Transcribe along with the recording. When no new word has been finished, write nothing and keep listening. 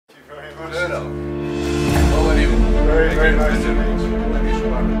Good. How are you? Very, very nice to meet you.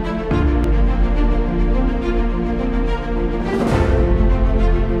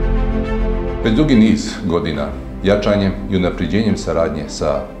 Već dugi niz godina jačanjem i unapređenjem saradnje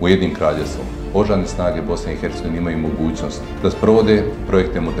sa Ujedinjenim Kraljevstvom Oružane snage Bosne i Hercegovine imaju mogućnost da sprovode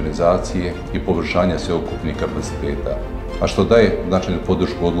projekte modernizacije i poboljšanja sveukupnih kapaciteta, a što daje značajnu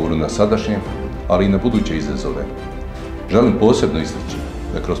podršku odgovoru na sadašnje, ali i na buduće izazove. Želim posebno istaći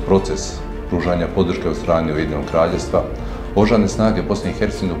da kroz proces pružanja podrške od strane Ujedinjenog Kraljevstva Oružane snage Bosne i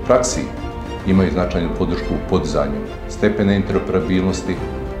Hercegovine u praksi imaju značajnu podršku u podizanju stepena interoperabilnosti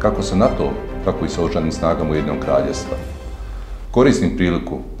kako sa NATO, tako i sa Oružanim snagama Ujedinjenog Kraljevstva. Koristim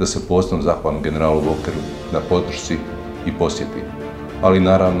priliku da se posebno zahvalim generalu Walkeru na podršci i posjeti, ali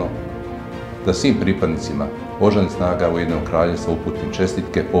naravno da svim pripadnicima Oružanih snaga Ujedinjenog Kraljevstva uputim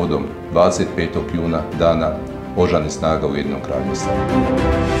čestitke povodom 25. juna, dana Oružanih snaga Ujedinjenog Kraljevstva.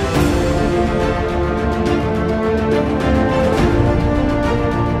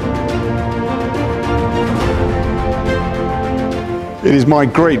 It is my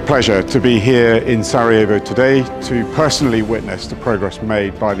great pleasure to be here in Sarajevo today to personally witness the progress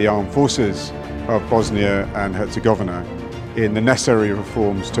made by the armed forces of Bosnia and Herzegovina in the necessary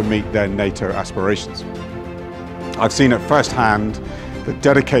reforms to meet their NATO aspirations. I've seen at first hand the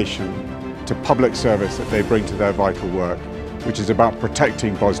dedication to public service that they bring to their vital work, which is about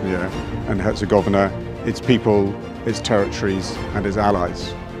protecting Bosnia and Herzegovina, its people, its territories and its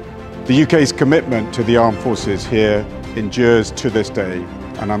allies. The UK's commitment to the armed forces here endures to this day,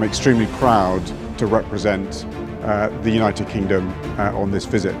 and I'm extremely proud to represent the United Kingdom on this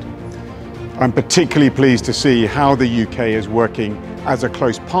visit. I'm particularly pleased to see how the UK is working as a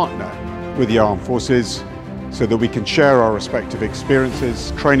close partner with the armed forces so that we can share our respective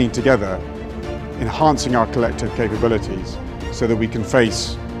experiences, training together, enhancing our collective capabilities so that we can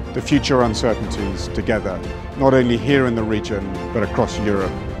face the future uncertainties together, not only here in the region, but across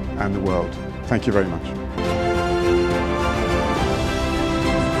Europe and the world. Thank you very much.